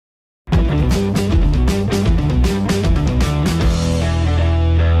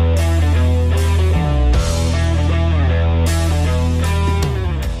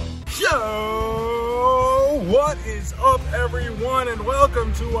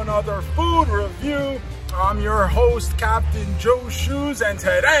another food review. I'm your host, Captain Joe Shoes, and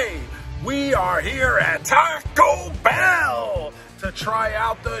today we are here at Taco Bell to try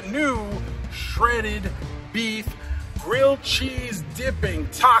out the new shredded beef grilled cheese dipping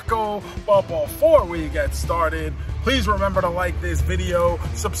taco. But before we get started, please remember to like this video,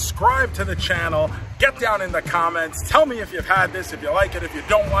 subscribe to the channel, get down in the comments, tell me if you've had this, if you like it, if you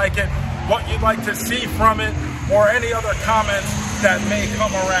don't like it, what you'd like to see from it, or any other comments that may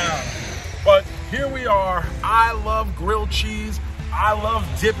come around. But here we are. I love grilled cheese, I love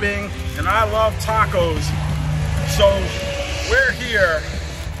dipping, and I love tacos. So we're here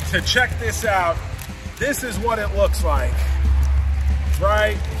to check this out. This is what it looks like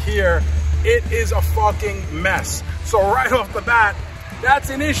right here. It is a fucking mess. So right off the bat,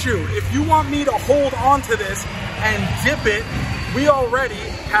 that's an issue. If you want me to hold on to this and dip it, we already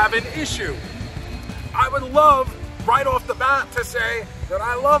have an issue. I would love right off the bat to say that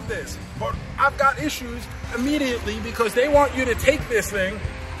I love this, but I've got issues immediately because they want you to take this thing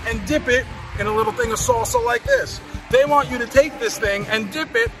and dip it in a little thing of salsa like this. They want you to take this thing and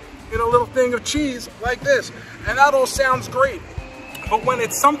dip it in a little thing of cheese like this. And that all sounds great. But when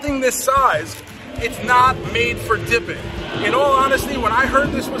it's something this size, it's not made for dipping. In all honesty, when I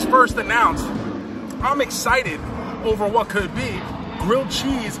heard this was first announced, I'm excited over what could be. Grilled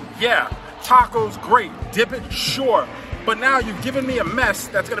cheese, yeah. Tacos, great. Dip it, sure. But now you've given me a mess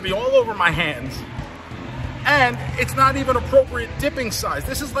that's gonna be all over my hands. And it's not even appropriate dipping size.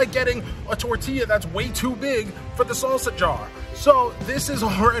 This is like getting a tortilla that's way too big for the salsa jar. So this is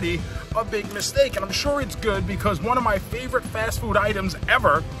already a big mistake, and I'm sure it's good because one of my favorite fast food items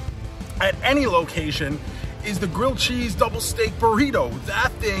ever at any location is the grilled cheese double steak burrito.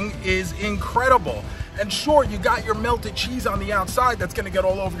 That thing is incredible. And sure, you got your melted cheese on the outside that's gonna get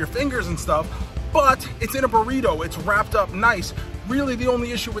all over your fingers and stuff, but it's in a burrito, it's wrapped up nice. Really, the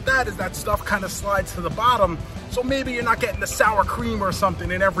only issue with that is that stuff kind of slides to the bottom, so maybe you're not getting the sour cream or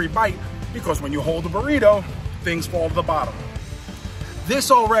something in every bite, because when you hold a burrito, things fall to the bottom.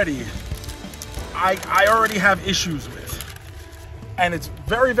 This already, I already have issues with. And it's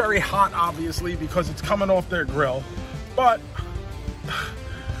very, very hot, obviously, because it's coming off their grill, but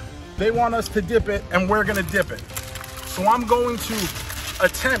they want us to dip it, and we're gonna dip it. So I'm going to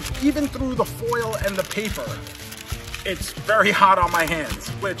attempt, even through the foil and the paper, it's very hot on my hands,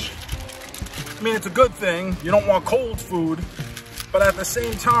 which, I mean, it's a good thing. You don't want cold food, but at the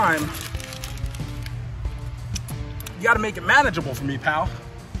same time, you gotta make it manageable for me, pal.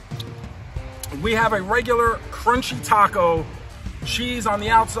 We have a regular crunchy taco, cheese on the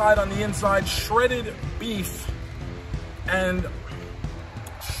outside, on the inside, shredded beef, and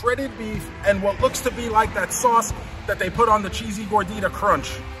what looks to be like that sauce that they put on the cheesy gordita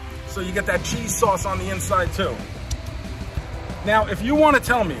crunch. So you get that cheese sauce on the inside too. Now, if you want to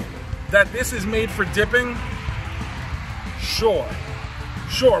tell me that this is made for dipping, sure,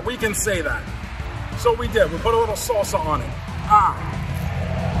 we can say that. So we did, we put a little salsa on it.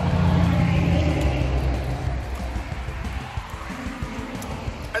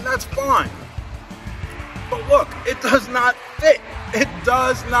 And that's fine. But look, it does not fit. It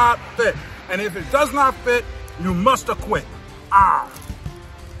does not fit. And if it does not fit, you must acquit. Now,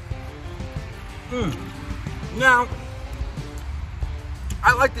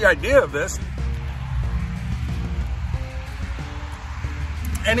 I like the idea of this.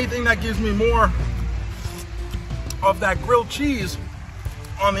 Anything that gives me more of that grilled cheese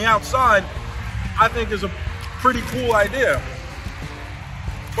on the outside, I think is a pretty cool idea.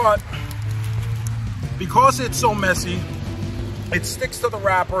 But because it's so messy, it sticks to the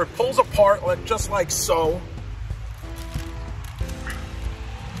wrapper, it pulls apart just like so.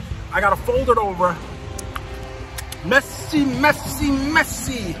 I gotta fold it over. Messy, messy,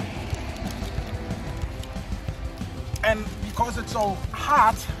 messy. And because it's so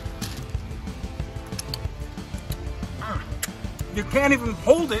hot, you can't even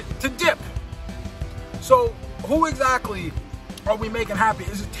hold it to dip. So who exactly are we making happy?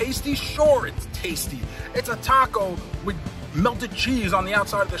 Is it tasty? Sure, it's tasty. It's a taco with melted cheese on the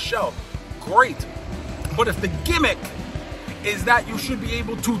outside of the shell. Great. But if the gimmick is that you should be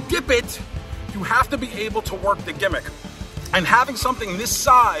able to dip it, you have to be able to work the gimmick. And having something this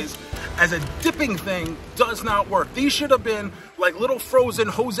size as a dipping thing does not work. These should have been like little frozen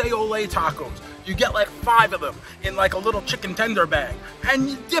Jose Ole tacos. You get like 5 of them in like a little chicken tender bag, and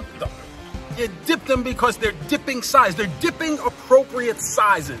you dip them. You dip them because they're dipping size. They're dipping appropriate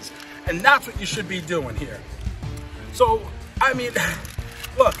sizes. And that's what you should be doing here. So, I mean,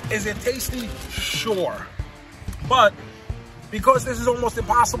 look, is it tasty? Sure. But because this is almost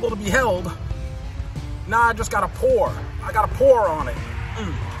impossible to be held, now I just gotta pour. I gotta pour on it.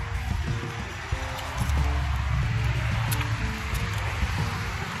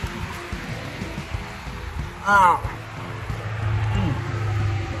 I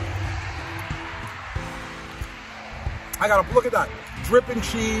gotta look at that. Dripping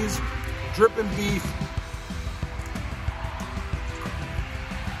cheese, dripping beef.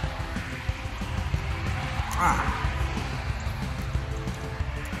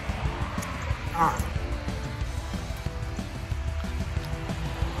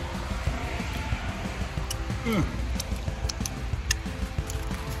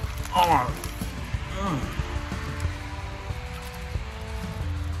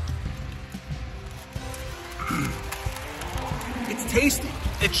 It's tasty.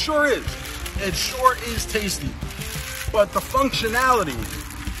 It sure is. It sure is tasty. But the functionality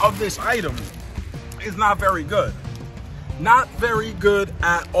of this item is not very good. Not very good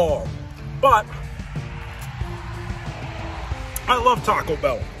at all. But I love Taco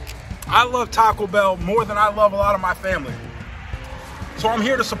Bell. I love Taco Bell more than I love a lot of my family. So I'm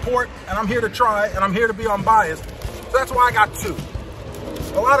here to support, and I'm here to try, and I'm here to be unbiased. So that's why I got two.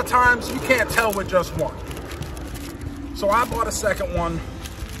 A lot of times you can't tell with just one. So I bought a second one.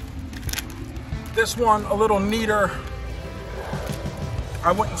 This one a little neater.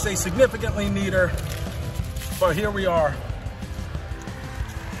 I wouldn't say significantly neater, but here we are.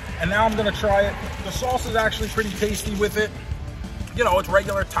 And now I'm gonna try it. The sauce is actually pretty tasty with it. You know, it's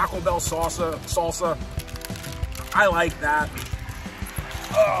regular Taco Bell salsa. I like that.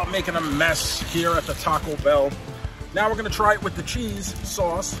 Oh, making a mess here at the Taco Bell. Now we're gonna try it with the cheese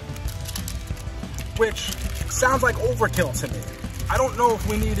sauce, which sounds like overkill to me. I don't know if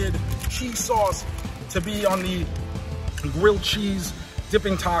we needed cheese sauce to be on the grilled cheese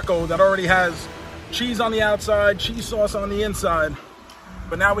dipping taco that already has cheese on the outside, cheese sauce on the inside.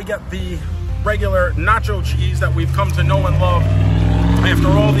 But now we get the regular nacho cheese that we've come to know and love after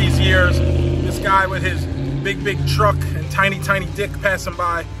all these years. This guy with his big truck and tiny dick passing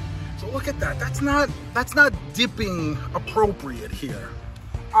by. So look at that. That's not dipping appropriate here.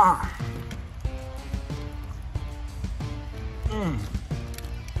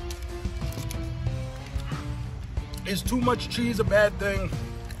 Is too much cheese a bad thing?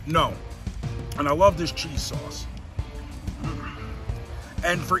 No. And I love this cheese sauce.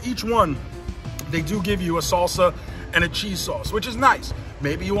 And for each one, they do give you a salsa and a cheese sauce, which is nice.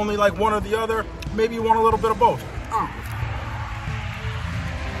 Maybe you only like one or the other. Maybe you want a little bit of both.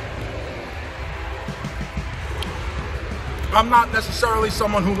 I'm not necessarily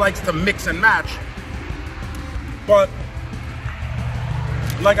someone who likes to mix and match, but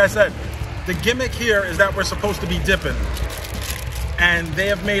like I said, the gimmick here is that we're supposed to be dipping, and they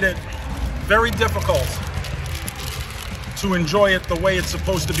have made it very difficult to enjoy it the way it's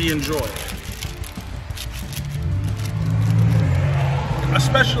supposed to be enjoyed.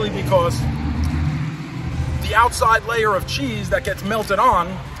 Especially because the outside layer of cheese that gets melted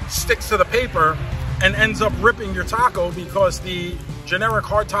on sticks to the paper and ends up ripping your taco because the generic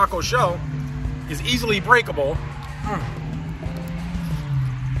hard taco shell is easily breakable.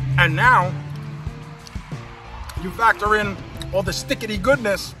 And now you factor in all the stickity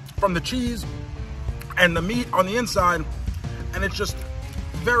goodness from the cheese and the meat on the inside, and it's just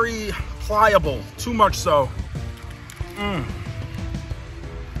very pliable, too much so.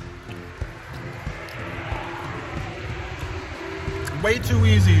 Way too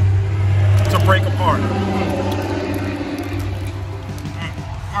easy to break apart.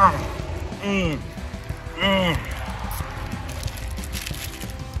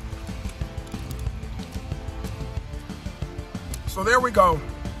 So there we go.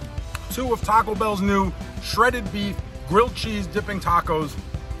 Two of Taco Bell's new shredded beef, grilled cheese dipping tacos.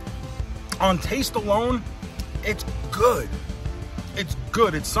 On taste alone, it's good. It's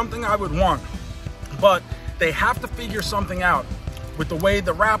good. It's something I would want. But they have to figure something out with the way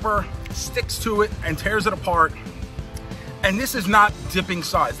the wrapper sticks to it and tears it apart. And this is not dipping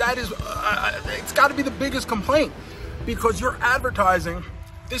size. That is, it's got to be the biggest complaint, because you're advertising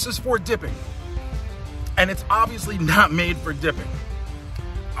this is for dipping, and it's obviously not made for dipping.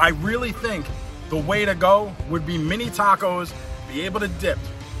 I really think the way to go would be mini tacos, be able to dip.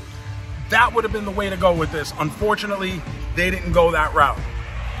 That would have been the way to go with this. Unfortunately, they didn't go that route.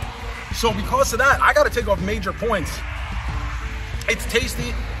 So because of that, I got to take off major points. It's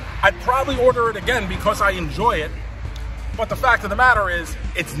tasty. I'd probably order it again because I enjoy it. But the fact of the matter is,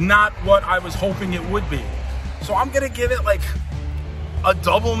 it's not what I was hoping it would be. So I'm gonna give it like a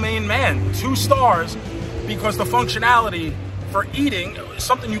double main man, 2 stars, because the functionality for eating,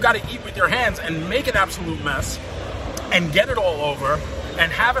 something you gotta eat with your hands and make an absolute mess and get it all over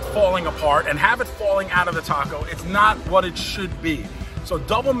and have it falling apart and have it falling out of the taco, it's not what it should be. So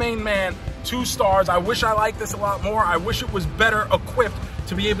double main man, 2 stars. I wish I liked this a lot more. I wish it was better equipped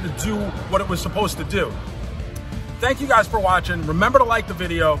to be able to do what it was supposed to do. thank you guys for watching. Remember to like the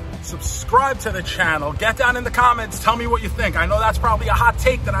video, subscribe to the channel, get down in the comments, tell me what you think. I know that's probably a hot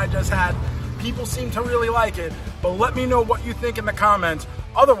take that I just had. People seem to really like it, but let me know what you think in the comments.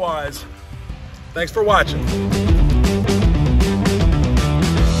 Otherwise, thanks for watching.